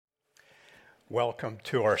Welcome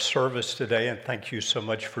to our service today, and thank you so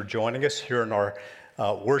much for joining us here in our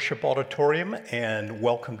worship auditorium, and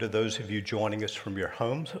welcome to those of you joining us from your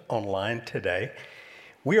homes online today.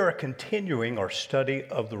 We are continuing our study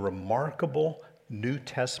of the remarkable New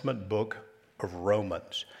Testament book of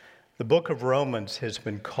Romans. The book of Romans has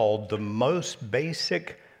been called the most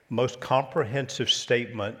basic, most comprehensive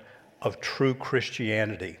statement of true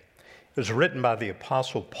Christianity. It was written by the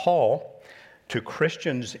Apostle Paul to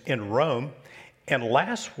Christians in Rome. And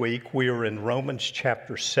last week, we were in Romans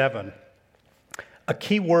chapter 7. A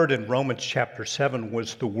key word in Romans chapter 7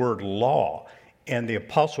 was the word law. And the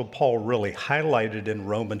Apostle Paul really highlighted in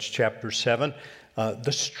Romans chapter 7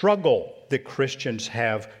 the struggle that Christians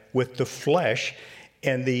have with the flesh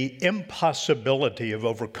and the impossibility of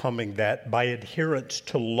overcoming that by adherence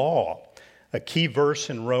to law. A key verse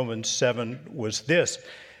in Romans 7 was this: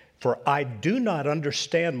 "For I do not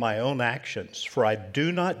understand my own actions, for I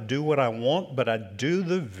do not do what I want, but I do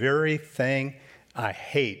the very thing I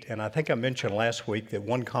hate." And I think I mentioned last week that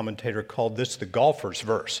one commentator called this the golfer's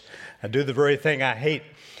verse. I do the very thing I hate.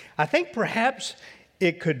 I think perhaps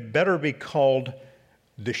it could better be called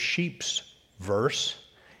the sheep's verse.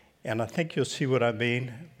 And I think you'll see what I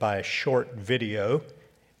mean by a short video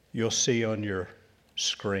you'll see on your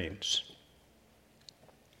screens.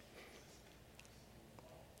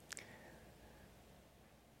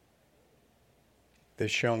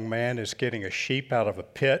 This young man is getting a sheep out of a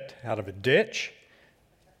pit, out of a ditch.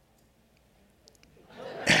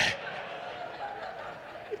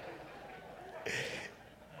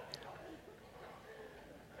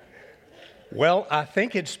 Well, I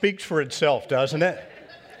think it speaks for itself, doesn't it?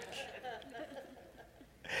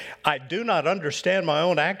 I do not understand my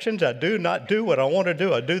own actions. I do not do what I want to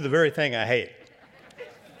do. I do the very thing I hate.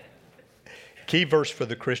 Key verse for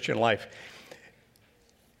the Christian life.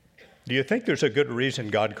 Do you think there's a good reason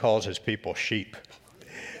God calls his people sheep?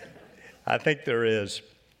 I think there is.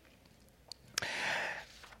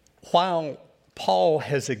 While Paul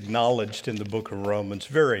has acknowledged in the book of Romans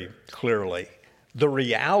very clearly the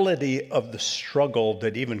reality of the struggle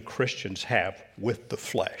that even Christians have with the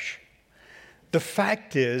flesh, the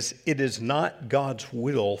fact is, it is not God's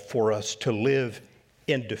will for us to live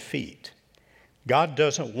in defeat. God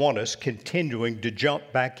doesn't want us continuing to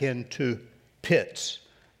jump back into pits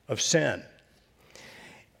of sin.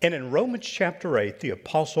 And in Romans chapter 8, the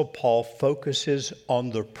Apostle Paul focuses on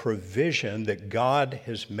the provision that God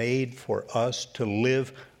has made for us to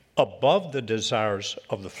live above the desires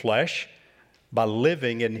of the flesh by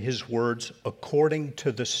living, in his words, according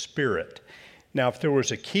to the Spirit. Now, if there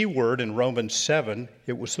was a key word in Romans 7,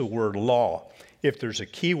 it was the word law. If there's a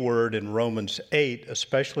key word in Romans 8,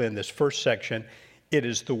 especially in this first section, it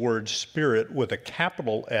is the word Spirit with a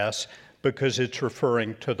capital S, because it's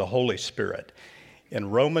referring to the Holy Spirit.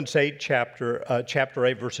 In Romans 8, chapter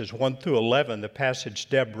 8, verses 1 through 11, the passage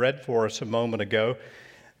Deb read for us a moment ago,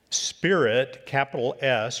 Spirit, capital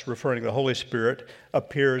S, referring to the Holy Spirit,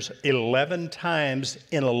 appears 11 times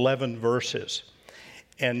in 11 verses.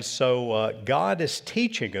 And so God is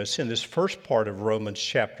teaching us in this first part of Romans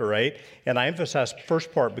chapter 8, and I emphasize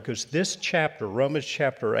first part because this chapter, Romans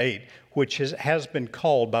chapter 8, which has been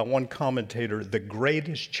called by one commentator the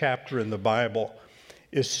greatest chapter in the Bible,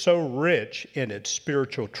 is so rich in its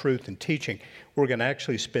spiritual truth and teaching. We're going to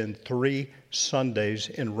actually spend 3 Sundays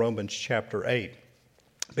in Romans chapter 8.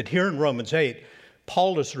 But here in Romans 8,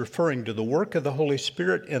 Paul is referring to the work of the Holy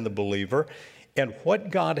Spirit in the believer and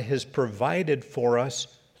what God has provided for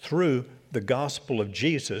us through the gospel of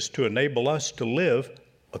Jesus to enable us to live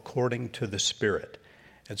according to the Spirit.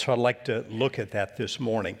 And so I'd like to look at that this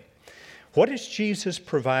morning. What has Jesus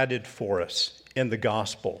provided for us in the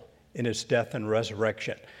gospel, in his death and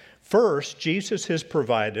resurrection? First, Jesus has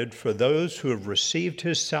provided for those who have received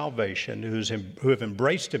his salvation, who have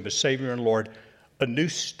embraced him as Savior and Lord, a new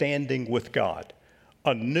standing with God,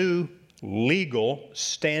 a new legal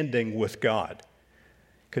standing with God.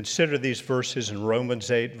 Consider these verses in Romans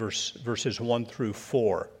 8, verses 1 through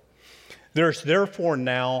 4. There's therefore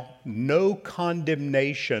now no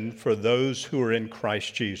condemnation for those who are in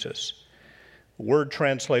Christ Jesus. The word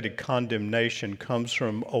translated condemnation comes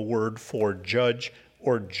from a word for judge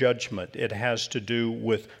or judgment. It has to do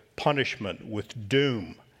with punishment, with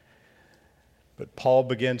doom. But Paul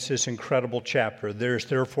begins this incredible chapter. There's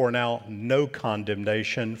therefore now no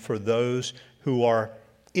condemnation for those who are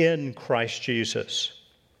in Christ Jesus.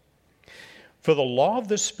 For the law of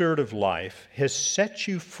the Spirit of life has set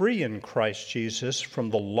you free in Christ Jesus from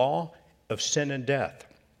the law of sin and death.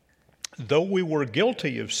 Though we were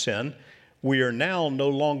guilty of sin, we are now no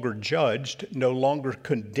longer judged, no longer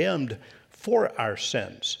condemned for our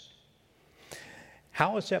sins.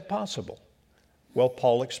 How is that possible? Well,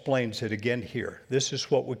 Paul explains it again here. This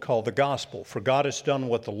is what we call the gospel. For God has done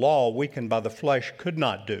what the law, weakened by the flesh, could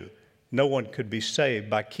not do. No one could be saved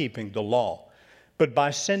by keeping the law. But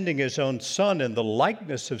by sending his own Son in the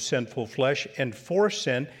likeness of sinful flesh and for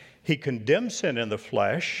sin, he condemned sin in the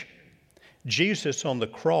flesh. Jesus on the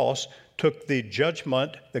cross took the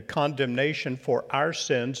judgment, the condemnation for our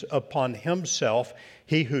sins upon himself.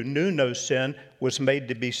 He who knew no sin was made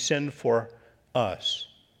to be sin for us.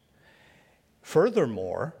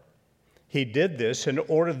 Furthermore, he did this in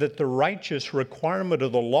order that the righteous requirement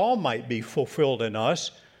of the law might be fulfilled in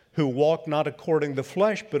us, who walk not according to the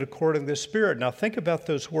flesh, but according to the Spirit. Now think about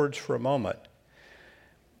those words for a moment.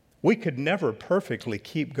 We could never perfectly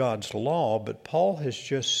keep God's law, but Paul has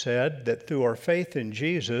just said that through our faith in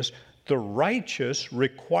Jesus, the righteous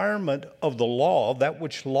requirement of the law, that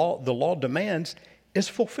which the law demands, is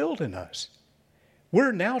fulfilled in us.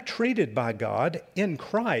 We're now treated by God in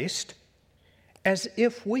Christ as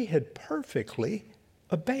if we had perfectly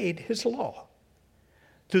obeyed his law.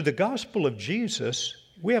 Through the gospel of Jesus,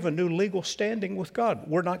 we have a new legal standing with God.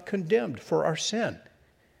 We're not condemned for our sin.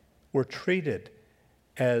 We're treated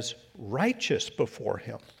as righteous before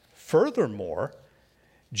him. Furthermore,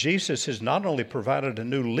 Jesus has not only provided a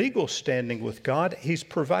new legal standing with God, he's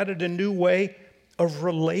provided a new way of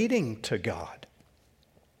relating to God.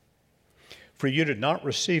 For you did not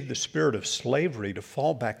receive the spirit of slavery to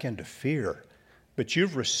fall back into fear, but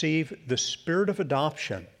you've received the spirit of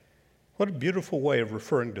adoption. What a beautiful way of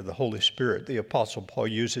referring to the Holy Spirit the Apostle Paul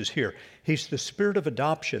uses here. He's the spirit of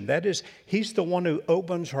adoption. That is, he's the one who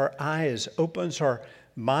opens our eyes, opens our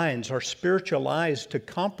minds, our spiritual eyes to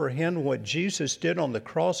comprehend what Jesus did on the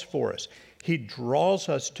cross for us. He draws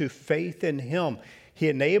us to faith in him. He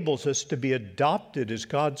enables us to be adopted as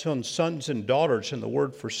God's own sons and daughters. And the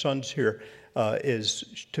word for sons here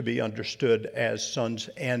is to be understood as sons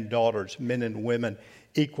and daughters, men and women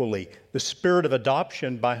equally. The spirit of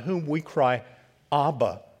adoption by whom we cry,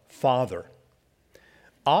 Abba, Father.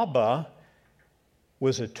 Abba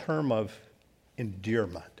was a term of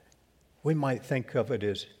endearment. We might think of it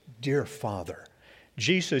as dear Father.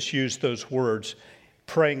 Jesus used those words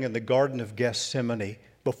praying in the Garden of Gethsemane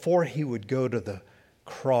before he would go to the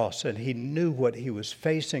cross, and he knew what he was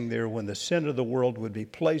facing there when the sin of the world would be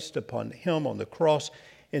placed upon him on the cross.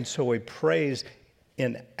 And so he prays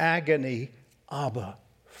in agony, Abba,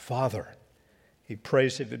 Father. He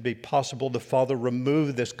prays if it be possible, the Father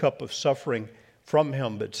remove this cup of suffering from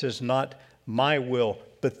him, but says, not my will,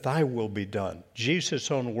 but thy will be done.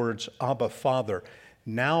 Jesus' own words, Abba, Father.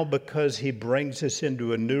 Now because he brings us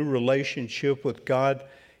into a new relationship with God,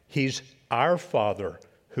 he's our Father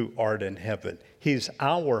who art in heaven. He's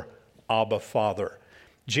our Abba, Father.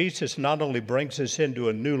 Jesus not only brings us into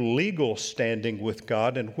a new legal standing with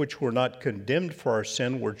God in which we're not condemned for our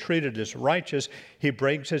sin, we're treated as righteous. He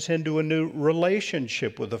brings us into a new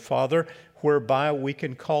relationship with the Father whereby we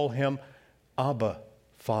can call him Abba,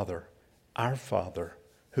 Father, our Father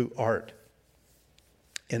who art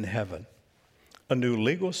in heaven. A new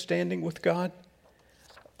legal standing with God,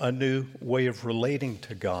 a new way of relating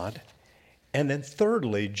to God. And then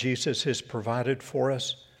thirdly, Jesus has provided for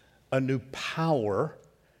us a new power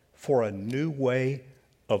for a new way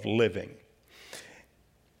of living.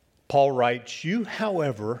 Paul writes, you,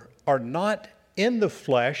 however, are not in the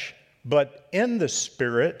flesh, but in the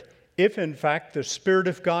Spirit, if in fact the Spirit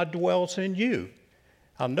of God dwells in you.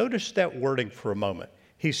 Now notice that wording for a moment.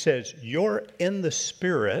 He says, you're in the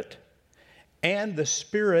Spirit, and the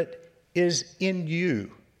Spirit is in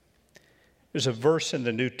you. There's a verse in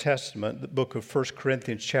the New Testament, the book of 1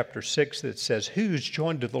 Corinthians chapter 6, that says, who's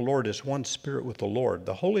joined to the Lord is one spirit with the Lord.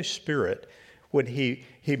 The Holy Spirit, when he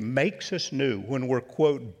makes us new, when we're,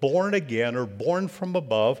 quote, born again or born from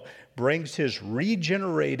above, brings his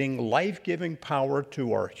regenerating, life-giving power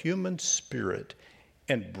to our human spirit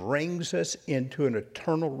and brings us into an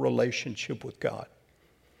eternal relationship with God.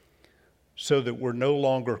 So that we're no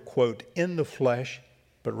longer, quote, in the flesh,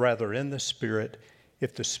 but rather in the Spirit.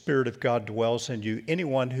 If the Spirit of God dwells in you,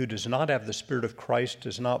 anyone who does not have the Spirit of Christ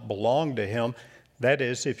does not belong to him. That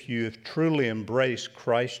is, if you have truly embraced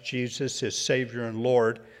Christ Jesus as Savior and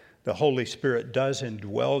Lord, the Holy Spirit does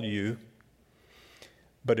indwell you.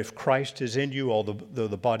 But if Christ is in you, although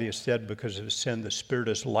the body is dead because of sin, the Spirit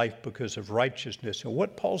is life because of righteousness. And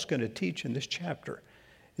what Paul's going to teach in this chapter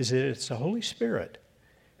is that it's the Holy Spirit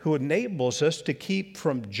who enables us to keep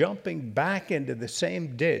from jumping back into the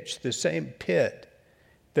same ditch, the same pit,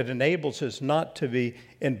 that enables us not to be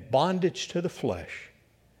in bondage to the flesh,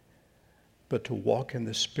 but to walk in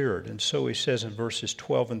the Spirit. And so he says in verses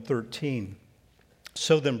 12 and 13,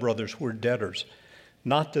 so then, brothers, we're debtors,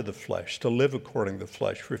 not to the flesh, to live according to the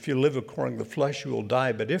flesh. For if you live according to the flesh, you will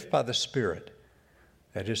die. But if by the Spirit,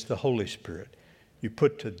 that is the Holy Spirit, you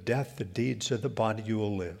put to death the deeds of the body, you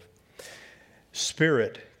will live.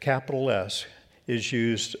 Spirit, capital S, is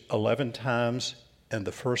used 11 times in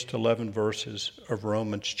the first 11 verses of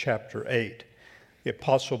Romans chapter 8. The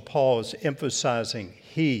Apostle Paul is emphasizing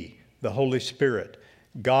He, the Holy Spirit,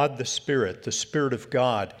 God the Spirit of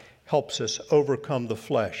God, helps us overcome the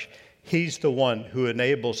flesh. He's the one who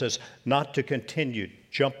enables us not to continue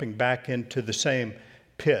jumping back into the same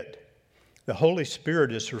pit. The Holy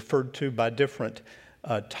Spirit is referred to by different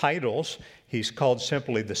titles. He's called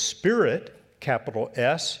simply the Spirit, capital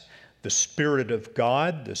S, the Spirit of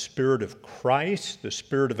God, the Spirit of Christ, the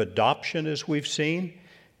Spirit of adoption, as we've seen.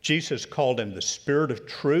 Jesus called him the Spirit of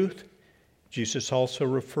truth. Jesus also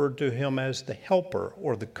referred to him as the Helper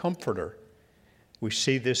or the Comforter. We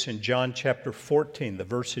see this in John chapter 14, the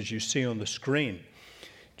verses you see on the screen.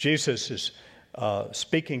 Jesus is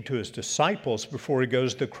speaking to his disciples before he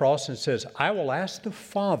goes to the cross and says, I will ask the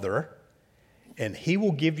Father, and he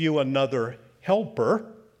will give you another helper.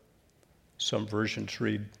 Some versions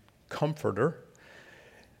read comforter.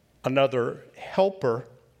 Another helper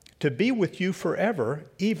to be with you forever,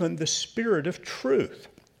 even the Spirit of truth.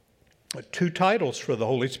 2 titles for the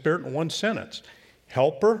Holy Spirit in one sentence.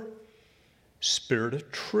 Helper, Spirit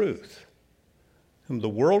of truth, whom the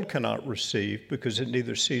world cannot receive because it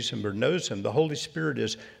neither sees him or knows him. The Holy Spirit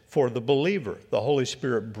is for the believer. The Holy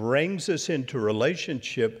Spirit brings us into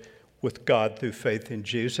relationship with God through faith in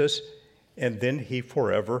Jesus, and then he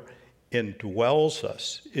forever indwells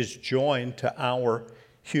us, is joined to our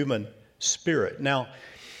human spirit. Now,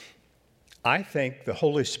 I think the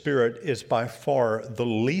Holy Spirit is by far the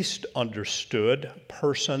least understood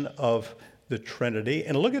person of the Trinity.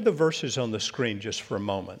 And look at the verses on the screen just for a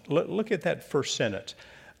moment. Look at that first sentence.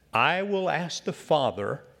 I will ask the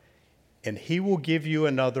Father, and he will give you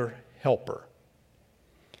another helper.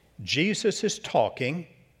 Jesus is talking.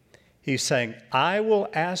 He's saying, I will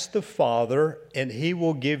ask the Father, and he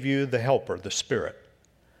will give you the helper, the Spirit.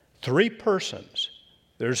 3 persons.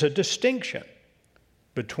 There's a distinction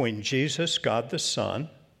between Jesus, God the Son,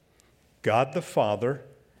 God the Father,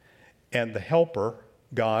 and the helper,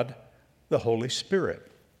 God the Holy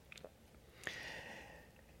Spirit.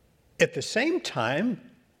 At the same time,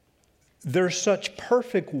 there's such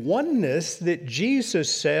perfect oneness that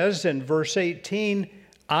Jesus says in verse 18,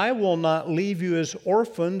 I will not leave you as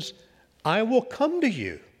orphans, I will come to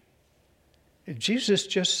you. Jesus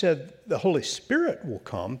just said the Holy Spirit will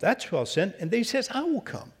come, that's who I'll send, and then he says, I will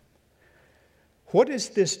come. What is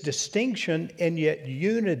this distinction and yet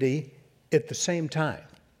unity at the same time?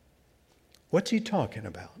 What's he talking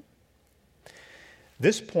about?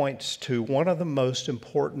 This points to one of the most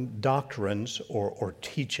important doctrines or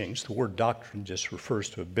teachings. The word doctrine just refers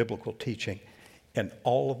to a biblical teaching in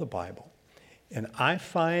all of the Bible. And I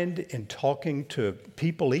find in talking to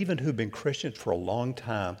people, even who've been Christians for a long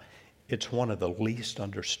time, it's one of the least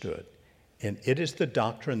understood. And it is the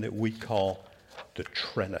doctrine that we call the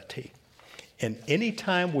Trinity. And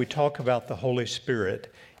anytime we talk about the Holy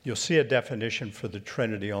Spirit, you'll see a definition for the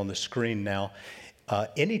Trinity on the screen now.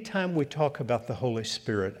 Anytime we talk about the Holy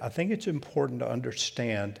Spirit, I think it's important to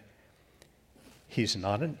understand he's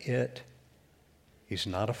not an it, he's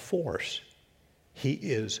not a force. He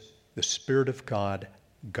is the Spirit of God,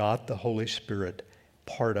 God the Holy Spirit,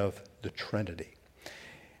 part of the Trinity.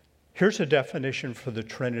 Here's a definition for the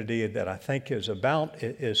Trinity that I think is about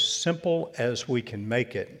as simple as we can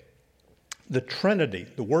make it. The Trinity,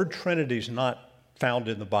 the word Trinity is not found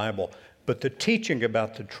in the Bible, but the teaching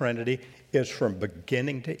about the Trinity is from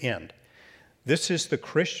beginning to end. This is the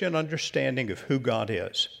Christian understanding of who God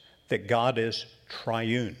is, that God is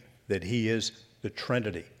triune, that he is the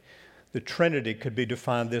Trinity. The Trinity could be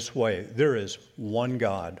defined this way. There is one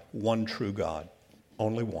God, one true God,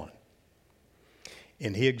 only one.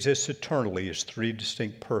 And he exists eternally as 3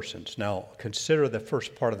 distinct persons. Now, consider the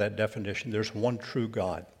first part of that definition. There's one true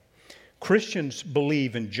God. Christians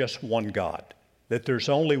believe in just one God, that there's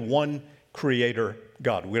only one creator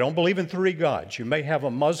God. We don't believe in 3 gods. You may have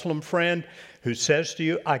a Muslim friend who says to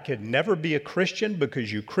you, I could never be a Christian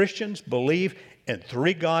because you Christians believe in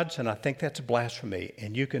 3 gods, and I think that's blasphemy.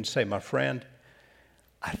 And you can say, my friend,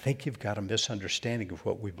 I think you've got a misunderstanding of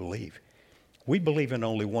what we believe. We believe in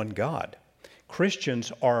only one God.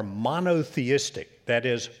 Christians are monotheistic, that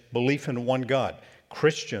is, belief in one God.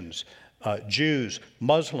 Christians, Jews,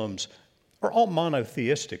 Muslims are all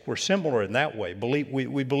monotheistic. We're similar in that way.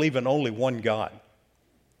 We believe in only one God.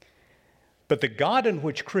 But the God in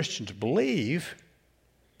which Christians believe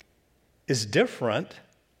is different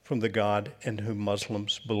from the God in whom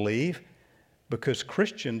Muslims believe, because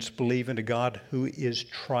Christians believe in a God who is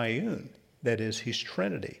triune. That is, he's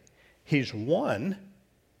Trinity. He's one,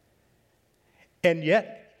 and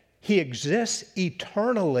yet he exists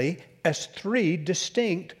eternally as three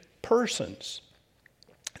distinct persons.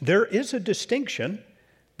 There is a distinction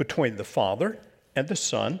between the Father and the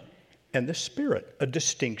Son and the Spirit, a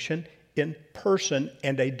distinction in person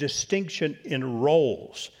and a distinction in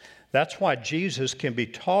roles. That's why Jesus can be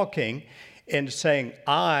talking and saying,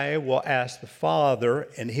 I will ask the Father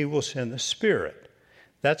and he will send the Spirit.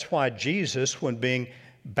 That's why Jesus, when being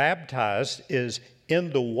baptized, is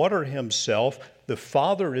in the water himself. The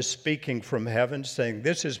Father is speaking from heaven, saying,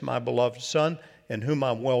 this is my beloved Son, in whom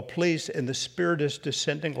I'm well pleased, and the Spirit is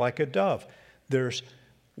descending like a dove. There's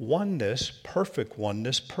oneness,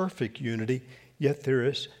 perfect unity, yet there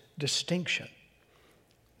is distinction.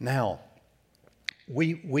 Now,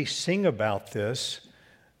 we sing about this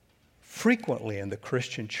frequently in the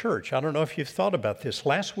Christian church. I don't know if you've thought about this.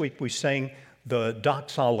 Last week we sang the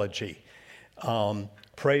doxology.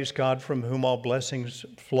 Praise God from whom all blessings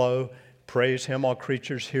flow. Praise him, all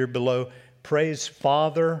creatures here below. Praise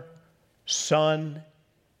Father, Son,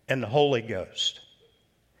 and the Holy Ghost.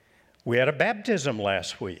 We had a baptism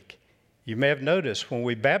last week. You may have noticed when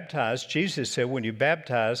we baptized, Jesus said, when you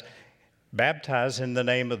baptize in the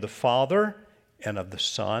name of the Father and of the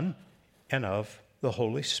Son and of the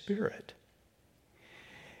Holy Spirit.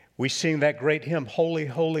 We sing that great hymn, Holy,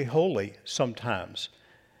 Holy, Holy, sometimes,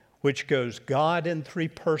 which goes, God in three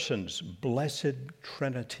persons, blessed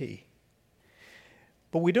Trinity.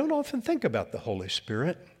 But we don't often think about the Holy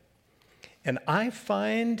Spirit. And I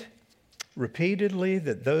find repeatedly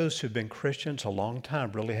that those who've been Christians a long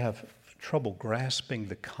time really have trouble grasping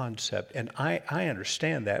the concept. And I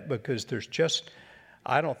understand that because there's just,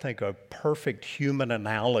 I don't think, a perfect human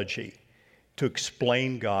analogy to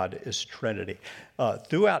explain God as Trinity.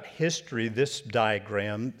 Throughout history, this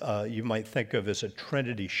diagram, you might think of as a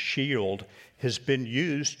Trinity shield, has been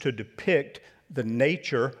used to depict the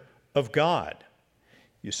nature of God.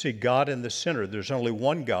 You see God in the center. There's only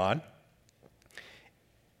one God.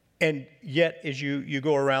 And yet, as you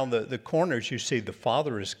go around the corners, you see the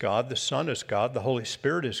Father is God, the Son is God, the Holy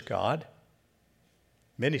Spirit is God.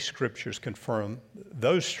 Many scriptures confirm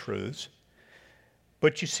those truths.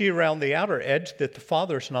 But you see around the outer edge that the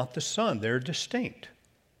Father is not the Son. They're distinct.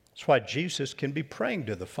 That's why Jesus can be praying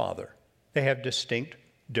to the Father. They have distinct,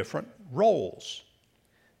 different roles.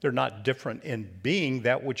 They're not different in being.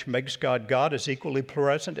 That which makes God God is equally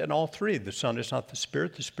present in all three. The Son is not the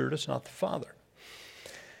Spirit is not the Father.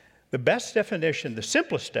 The best definition, the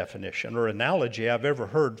simplest definition or analogy I've ever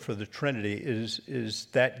heard for the Trinity is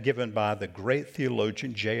that given by the great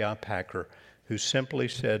theologian J.I. Packer, who simply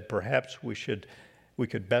said, perhaps we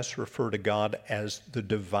could best refer to God as the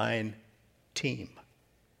divine team.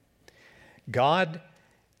 God,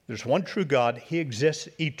 there's one true God. He exists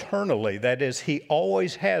eternally. That is, he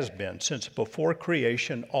always has been, since before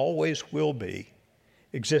creation, always will be,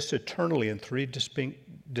 exists eternally in three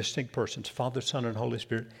distinct persons, Father, Son, and Holy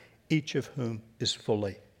Spirit, each of whom is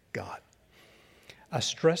fully God. I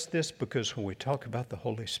stress this because when we talk about the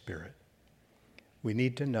Holy Spirit, we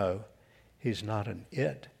need to know he's not an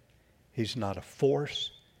it, he's not a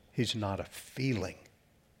force, he's not a feeling.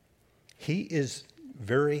 He is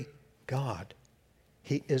very God.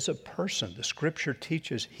 He is a person. The scripture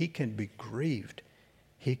teaches he can be grieved,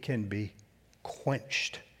 he can be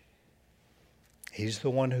quenched. He's the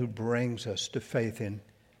one who brings us to faith in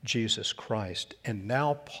Jesus Christ. And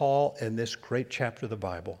now Paul, in this great chapter of the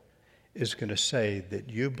Bible, is going to say that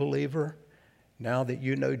you, believer, now that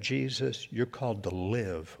you know Jesus, you're called to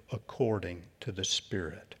live according to the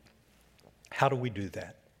Spirit. How do we do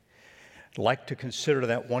that? I'd like to consider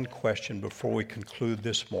that one question before we conclude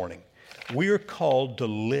this morning. We are called to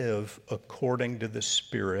live according to the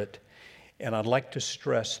Spirit, and I'd like to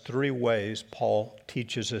stress three ways Paul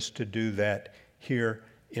teaches us to do that here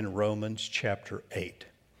in Romans chapter 8.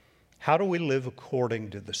 How do we live according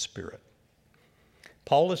to the Spirit?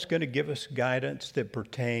 Paul is going to give us guidance that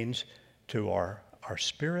pertains to our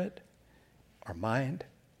spirit, our mind,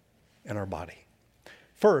 and our body.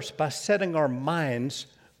 First, by setting our minds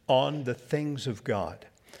on the things of God.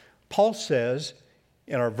 Paul says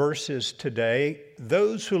in our verses today,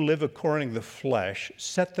 those who live according to the flesh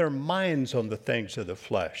set their minds on the things of the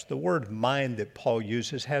flesh. The word mind that Paul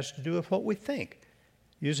uses has to do with what we think,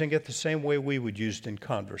 using it the same way we would use it in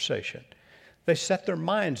conversation. They set their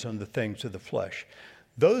minds on the things of the flesh.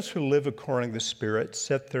 Those who live according to the Spirit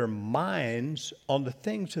set their minds on the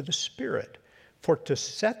things of the Spirit. For to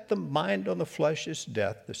set the mind on the flesh is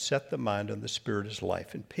death, to set the mind on the Spirit is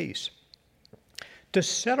life and peace. To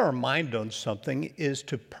set our mind on something is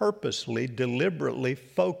to purposely, deliberately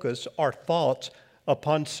focus our thoughts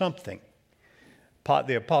upon something.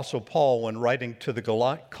 The Apostle Paul, when writing to the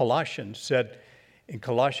Colossians, said in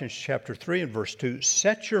Colossians chapter 3 and verse 2,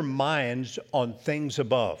 set your minds on things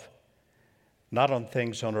above, not on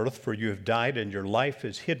things on earth, for you have died and your life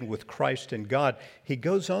is hidden with Christ in God. He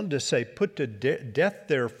goes on to say, put to death,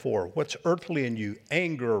 therefore, what's earthly in you,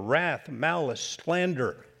 anger, wrath, malice,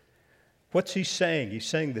 slander. What's he saying? He's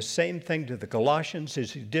saying the same thing to the Colossians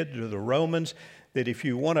as he did to the Romans, that if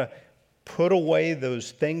you want to put away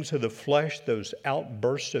those things of the flesh, those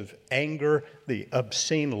outbursts of anger, the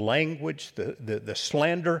obscene language, the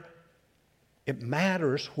slander, it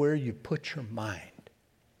matters where you put your mind,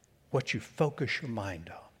 what you focus your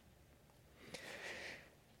mind on.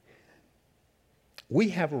 We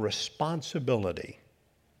have a responsibility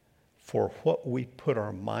for what we put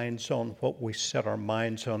our minds on, what we set our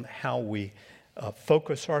minds on, how we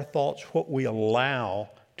focus our thoughts, what we allow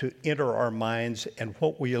to enter our minds, and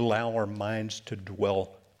what we allow our minds to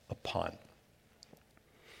dwell upon.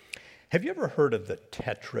 Have you ever heard of the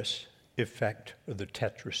Tetris effect or the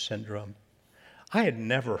Tetris syndrome? I had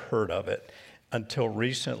never heard of it until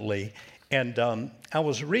recently, and I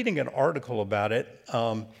was reading an article about it.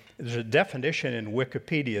 There's a definition in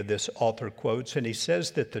Wikipedia this author quotes, and he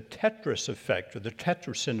says that the Tetris effect or the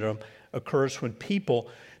Tetris syndrome occurs when people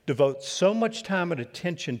devote so much time and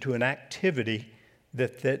attention to an activity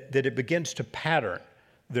that it begins to pattern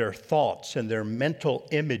their thoughts and their mental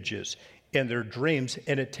images and their dreams,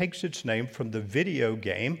 and it takes its name from the video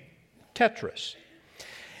game Tetris.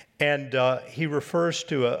 And he refers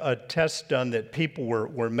to a test done that people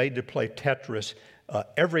were made to play Tetris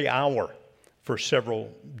every hour for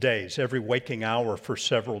several days, every waking hour for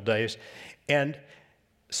several days. And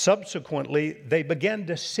subsequently, they began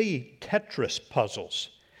to see Tetris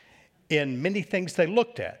puzzles in many things they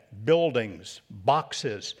looked at: buildings,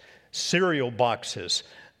 boxes, cereal boxes,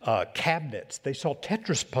 cabinets. They saw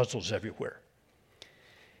Tetris puzzles everywhere.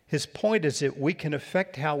 His point is that we can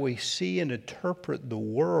affect how we see and interpret the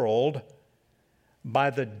world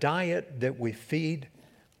by the diet that we feed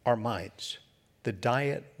our minds, the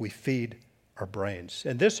diet we feed our brains.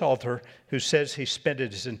 And this author, who says he spent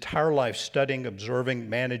his entire life studying, observing,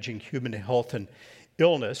 managing human health and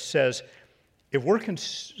illness, says, if we're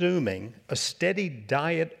consuming a steady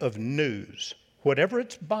diet of news, whatever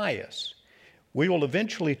its bias, we will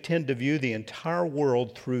eventually tend to view the entire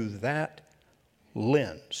world through that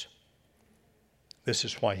lens. This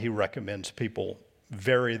is why he recommends people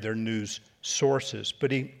vary their news sources.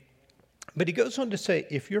 But he goes on to say,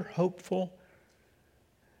 if you're hopeful,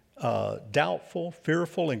 doubtful,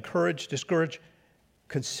 fearful, encouraged, discouraged,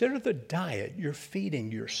 consider the diet you're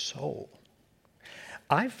feeding your soul.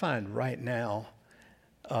 I find right now,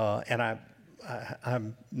 and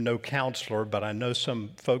I'm no counselor, but I know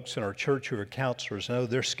some folks in our church who are counselors, know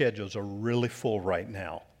their schedules are really full right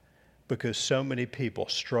now because so many people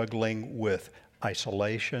struggling with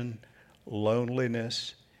isolation,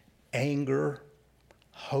 loneliness, anger,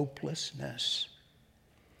 hopelessness.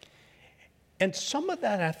 And some of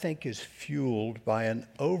that, I think, is fueled by an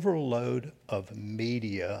overload of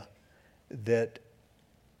media that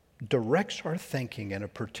directs our thinking in a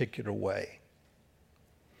particular way.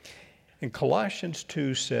 And Colossians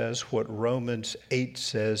 2 says what Romans 8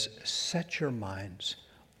 says, set your minds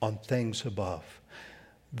on things above.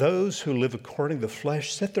 Those who live according to the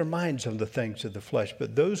flesh set their minds on the things of the flesh,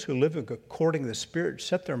 but those who live according to the Spirit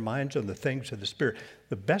set their minds on the things of the Spirit.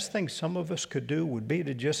 The best thing some of us could do would be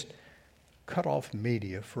to just cut off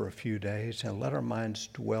media for a few days and let our minds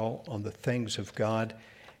dwell on the things of God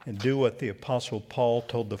and do what the Apostle Paul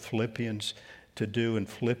told the Philippians to do in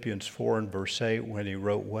Philippians 4 and verse 8 when he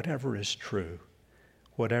wrote, whatever is true,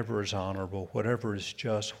 whatever is honorable, whatever is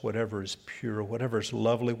just, whatever is pure, whatever is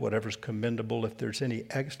lovely, whatever is commendable, if there's any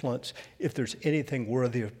excellence, if there's anything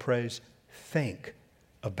worthy of praise, think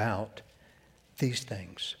about these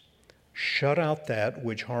things. Shut out that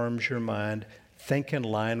which harms your mind. Think in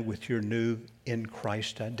line with your new in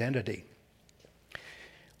Christ identity.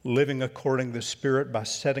 Living according to the Spirit by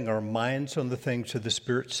setting our minds on the things of the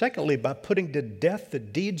Spirit. Secondly, by putting to death the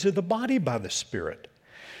deeds of the body by the Spirit.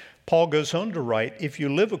 Paul goes on to write, if you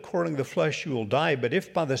live according to the flesh, you will die, but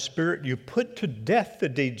if by the Spirit you put to death the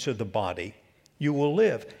deeds of the body, you will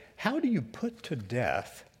live. How do you put to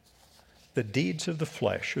death the deeds of the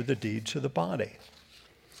flesh or the deeds of the body?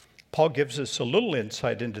 Paul gives us a little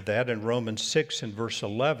insight into that in Romans 6 and verse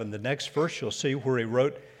 11. The next verse you'll see where he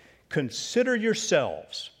wrote, consider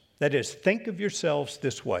yourselves, that is, think of yourselves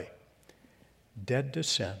this way, dead to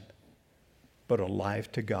sin, but alive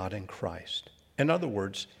to God in Christ. In other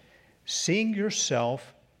words, Seeing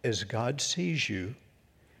yourself as God sees you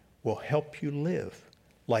will help you live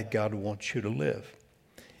like God wants you to live.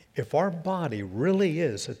 If our body really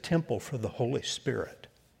is a temple for the Holy Spirit,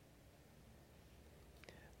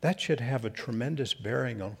 that should have a tremendous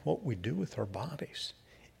bearing on what we do with our bodies.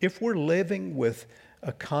 If we're living with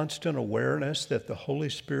a constant awareness that the Holy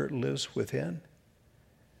Spirit lives within,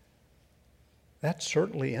 that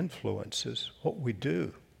certainly influences what we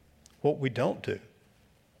do, what we don't do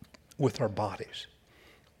with our bodies.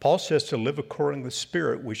 Paul says to live according to the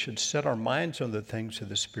Spirit, we should set our minds on the things of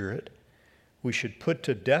the Spirit. We should put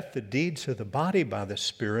to death the deeds of the body by the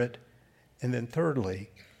Spirit. And then thirdly,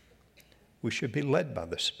 we should be led by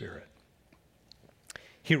the Spirit.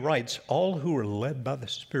 He writes, all who are led by the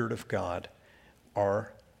Spirit of God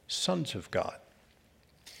are sons of God.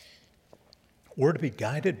 We're to be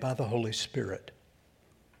guided by the Holy Spirit.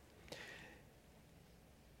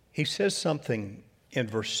 He says something in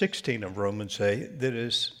verse 16 of Romans 8 that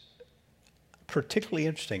is particularly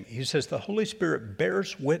interesting. He says, the Holy Spirit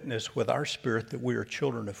bears witness with our spirit that we are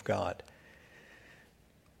children of God.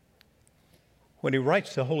 When he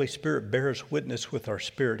writes the Holy Spirit bears witness with our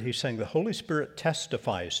spirit, he's saying the Holy Spirit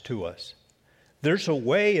testifies to us. There's a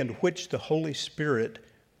way in which the Holy Spirit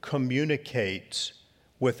communicates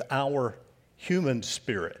with our human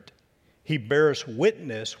spirit. He bears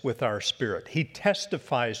witness with our spirit. He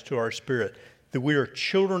testifies to our spirit that we are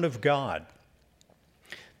children of God.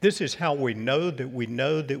 This is how we know that we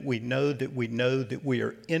know that we know that we know that we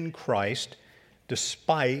are in Christ,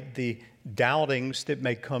 despite the doubtings that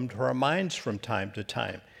may come to our minds from time to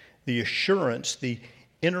time. The assurance, the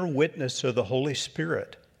inner witness of the Holy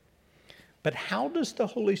Spirit. But how does the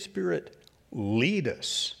Holy Spirit lead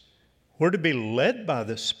us? We're to be led by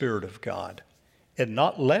the Spirit of God and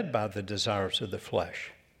not led by the desires of the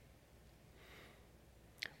flesh.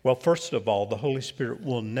 Well, first of all, the Holy Spirit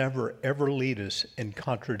will never, ever lead us in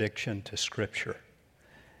contradiction to Scripture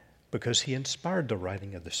because He inspired the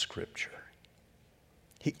writing of the Scripture.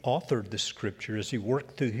 He authored the Scripture as He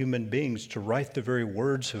worked through human beings to write the very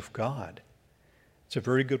words of God. It's a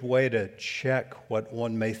very good way to check what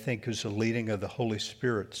one may think is the leading of the Holy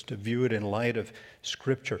Spirit, to view it in light of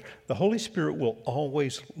Scripture. The Holy Spirit will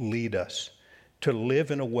always lead us to live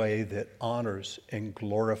in a way that honors and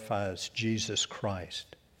glorifies Jesus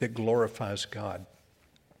Christ, that glorifies God.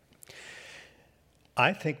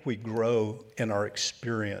 I think we grow in our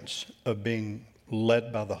experience of being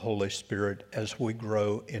led by the Holy Spirit as we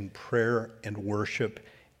grow in prayer and worship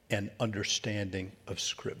and understanding of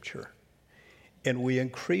Scripture. And we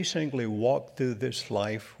increasingly walk through this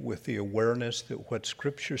life with the awareness that what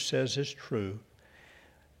Scripture says is true.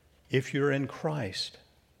 If you're in Christ,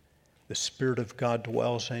 the Spirit of God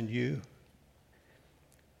dwells in you,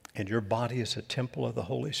 and your body is a temple of the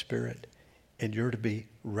Holy Spirit, and you're to be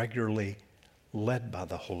regularly led by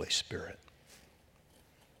the Holy Spirit.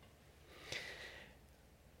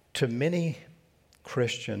 To many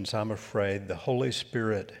Christians, I'm afraid, the Holy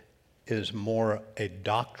Spirit is more a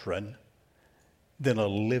doctrine than a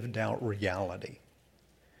lived out reality.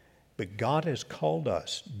 But God has called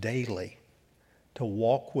us daily to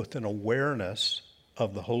walk with an awareness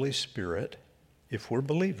of the Holy Spirit, if we're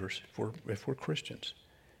believers, if we're Christians,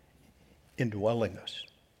 indwelling us,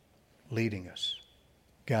 leading us,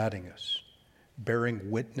 guiding us, bearing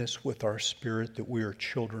witness with our spirit that we are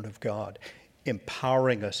children of God,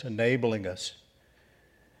 empowering us, enabling us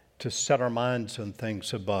to set our minds on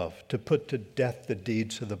things above, to put to death the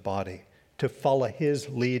deeds of the body, to follow His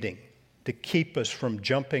leading, to keep us from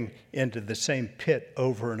jumping into the same pit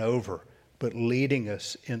over and over, but leading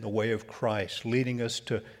us in the way of Christ, leading us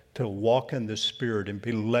to walk in the Spirit and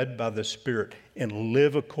be led by the Spirit and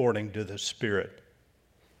live according to the Spirit.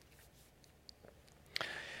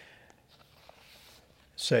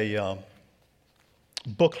 It's a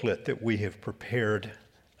booklet that we have prepared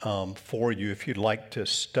for you if you'd like to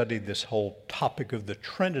study this whole topic of the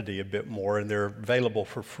Trinity a bit more, and they're available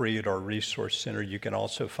for free at our Resource Center. You can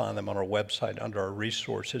also find them on our website under our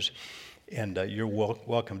resources, and you're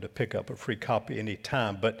welcome to pick up a free copy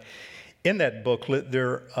anytime. But in that booklet,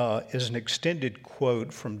 there is an extended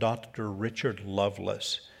quote from Dr. Richard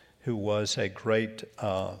Lovelace, who was a great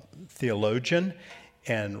theologian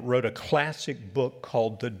and wrote a classic book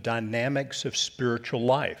called The Dynamics of Spiritual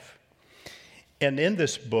Life. And in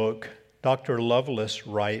this book, Dr. Lovelace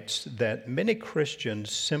writes that many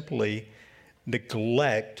Christians simply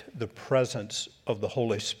neglect the presence of the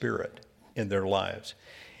Holy Spirit in their lives.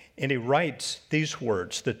 And he writes these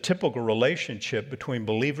words: the typical relationship between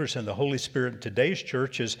believers and the Holy Spirit in today's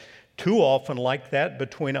church is too often like that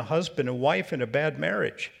between a husband and wife in a bad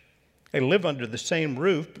marriage. They live under the same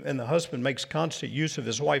roof, and the husband makes constant use of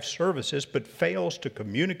his wife's services, but fails to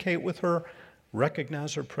communicate with her,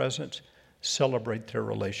 recognize her presence, celebrate their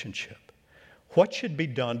relationship. What should be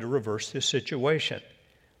done to reverse this situation?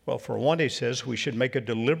 Well, for one, he says we should make a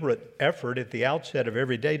deliberate effort at the outset of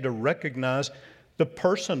every day to recognize the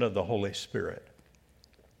person of the Holy Spirit.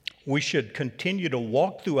 We should continue to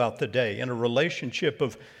walk throughout the day in a relationship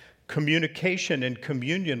of communication and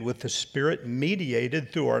communion with the Spirit, mediated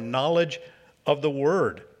through our knowledge of the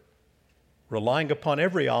Word, relying upon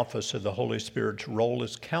every office of the Holy Spirit's role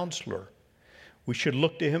as counselor. We should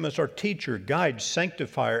look to Him as our teacher, guide,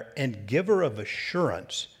 sanctifier, and giver of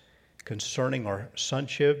assurance concerning our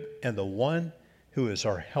sonship, and the one who is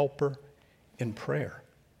our helper in prayer.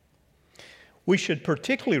 We should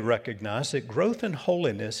particularly recognize that growth in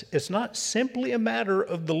holiness is not simply a matter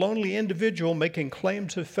of the lonely individual making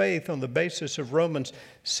claims of faith on the basis of Romans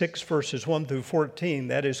 6, verses 1 through 14,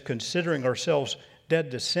 that is, considering ourselves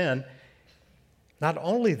dead to sin. Not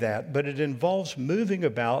only that, but it involves moving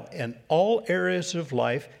about in all areas of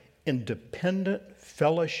life in dependent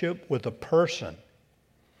fellowship with a person.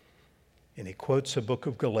 And he quotes the book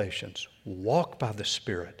of Galatians, "Walk by the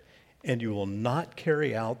Spirit, and you will not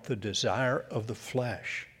carry out the desire of the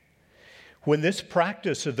flesh." When this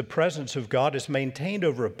practice of the presence of God is maintained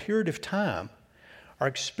over a period of time, our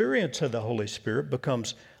experience of the Holy Spirit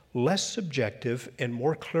becomes less subjective and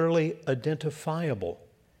more clearly identifiable,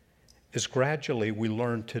 as gradually we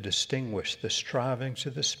learn to distinguish the strivings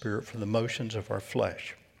of the Spirit from the motions of our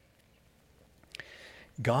flesh.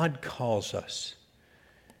 God calls us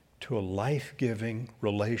to a life-giving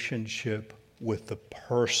relationship with the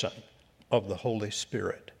person of the Holy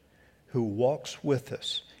Spirit, who walks with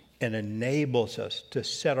us and enables us to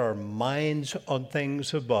set our minds on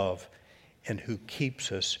things above, and who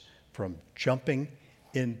keeps us from jumping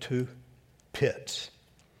into pits,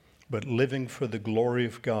 but living for the glory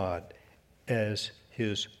of God as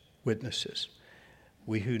His witnesses.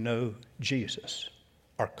 We who know Jesus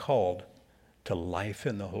are called to life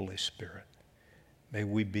in the Holy Spirit. May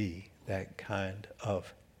we be that kind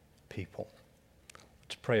of people.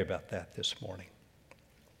 Let's pray about that this morning.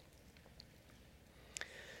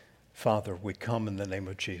 Father, we come in the name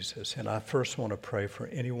of Jesus, and I first want to pray for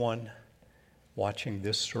anyone watching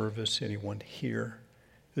this service, anyone here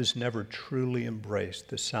who's never truly embraced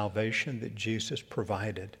the salvation that Jesus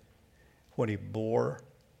provided when He bore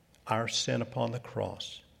our sin upon the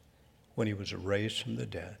cross, when He was raised from the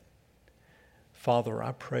dead. Father,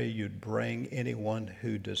 I pray you'd bring anyone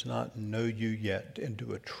who does not know you yet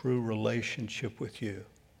into a true relationship with you.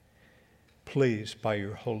 Please, by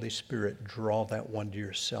your Holy Spirit, draw that one to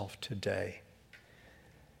yourself today.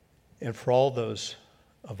 And for all those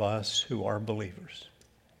of us who are believers,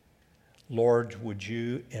 Lord, would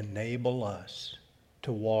you enable us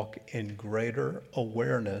to walk in greater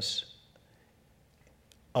awareness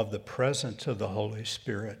of the presence of the Holy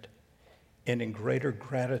Spirit and in greater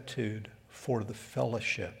gratitude for the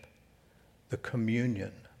fellowship, the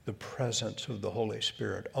communion, the presence of the Holy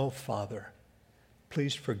Spirit. Oh, Father,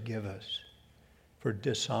 please forgive us for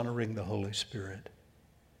dishonoring the Holy Spirit,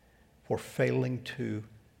 for failing to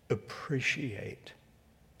appreciate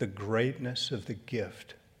the greatness of the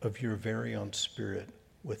gift of your very own Spirit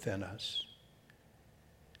within us.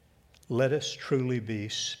 Let us truly be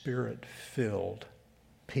Spirit-filled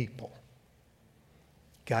people,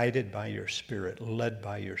 guided by your Spirit, led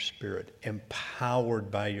by your Spirit,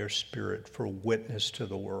 empowered by your Spirit for witness to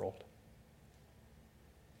the world.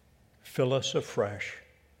 Fill us afresh.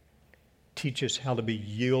 Teach us how to be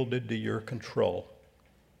yielded to your control.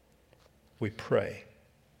 We pray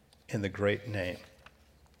in the great name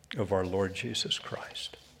of our Lord Jesus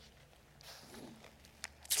Christ.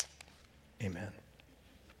 Amen.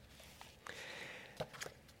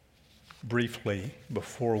 Briefly,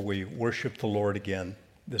 before we worship the Lord again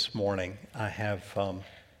this morning, I have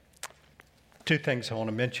two things I want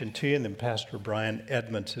to mention to you, and then Pastor Brian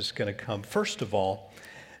Edmonds is going to come. First of all,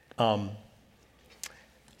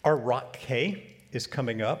 our Rock K is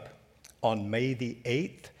coming up on May the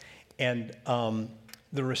 8th, and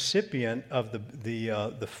the recipient of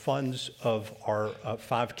the funds of our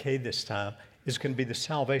 5K this time is going to be the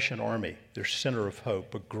Salvation Army, their Center of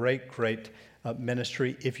Hope, a great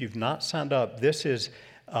ministry. If you've not signed up, this is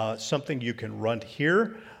something you can run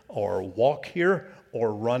here or walk here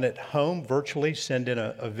or run at home virtually. Send in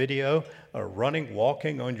a video, running,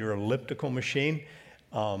 walking on your elliptical machine.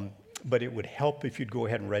 But it would help if you'd go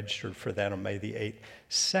ahead and register for that on May the 8th.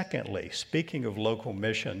 Secondly, speaking of local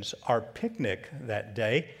missions, our picnic that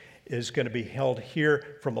day is going to be held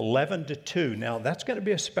here from 11 to 2. Now, that's going to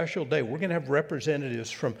be a special day. We're going to have representatives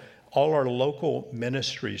from all our local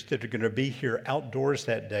ministries that are going to be here outdoors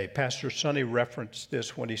that day. Pastor Sonny referenced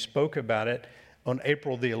this when he spoke about it on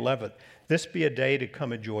April the 11th. This be a day to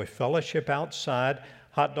come enjoy fellowship outside,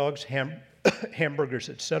 hot dogs, hamburgers,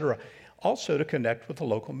 etc. Also to connect with the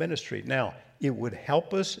local ministry. Now, it would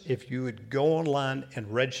help us if you would go online and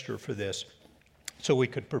register for this so we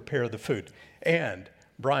could prepare the food. And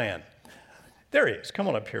Brian, there he is. Come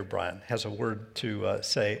on up here, Brian, has a word to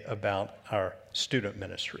say about our student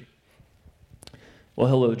ministry. Well,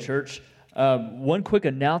 hello, church. One quick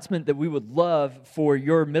announcement that we would love for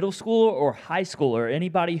your middle school or high school or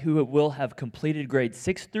anybody who will have completed grades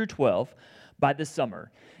 6 through 12 by the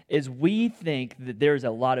summer is we think that there's a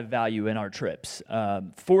lot of value in our trips.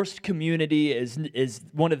 Forced community is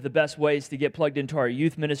one of the best ways to get plugged into our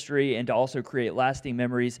youth ministry and to also create lasting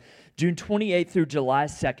memories. June 28th through July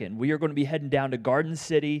 2nd, we are going to be heading down to Garden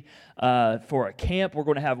City for a camp. We're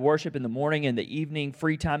going to have worship in the morning and the evening,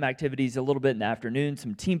 free time activities a little bit in the afternoon,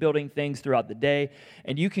 some team building things throughout the day.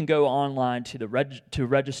 And you can go online to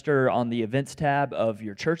register on the events tab of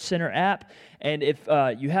your Church Center app. And if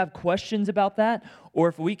you have questions about that, or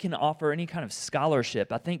if we can offer any kind of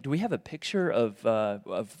scholarship, I think, do we have a picture of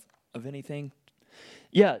anything?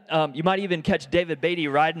 Yeah, you might even catch David Beatty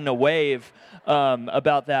riding a wave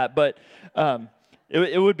about that. But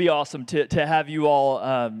it would be awesome to have you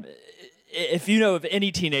all. If you know of any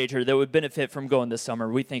teenager that would benefit from going this summer,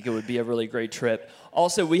 we think it would be a really great trip.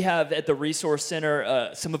 Also, we have at the Resource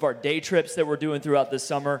Center some of our day trips that we're doing throughout this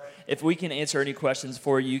summer. If we can answer any questions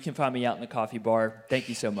for you, you can find me out in the coffee bar. Thank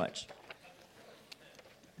you so much.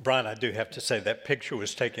 Brian, I do have to say that picture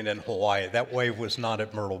was taken in Hawaii. That wave was not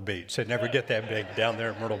at Myrtle Beach. They never get that big down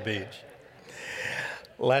there at Myrtle Beach.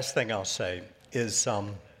 Last thing I'll say is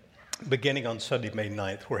beginning on Sunday, May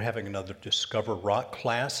 9th, we're having another Discover Rock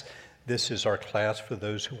class. This is our class for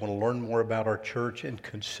those who want to learn more about our church and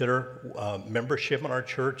consider membership in our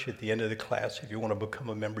church. At the end of the class, if you want to become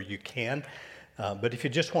a member, you can. But if you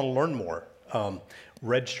just want to learn more,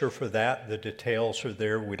 register for that. The details are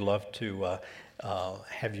there. We'd love to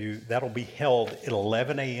have you. That'll be held at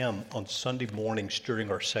 11 a.m. on Sunday mornings during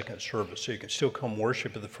our second service. So you can still come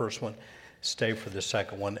worship at the first one, stay for the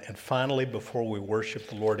second one. And finally, before we worship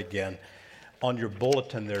the Lord again, on your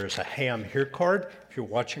bulletin, there is a Hey, I'm Here card. If you're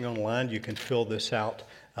watching online, you can fill this out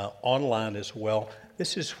online as well.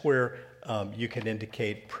 This is where you can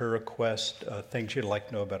indicate prayer requests, things you'd like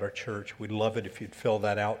to know about our church. We'd love it if you'd fill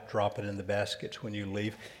that out, drop it in the baskets when you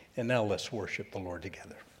leave. And now let's worship the Lord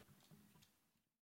together.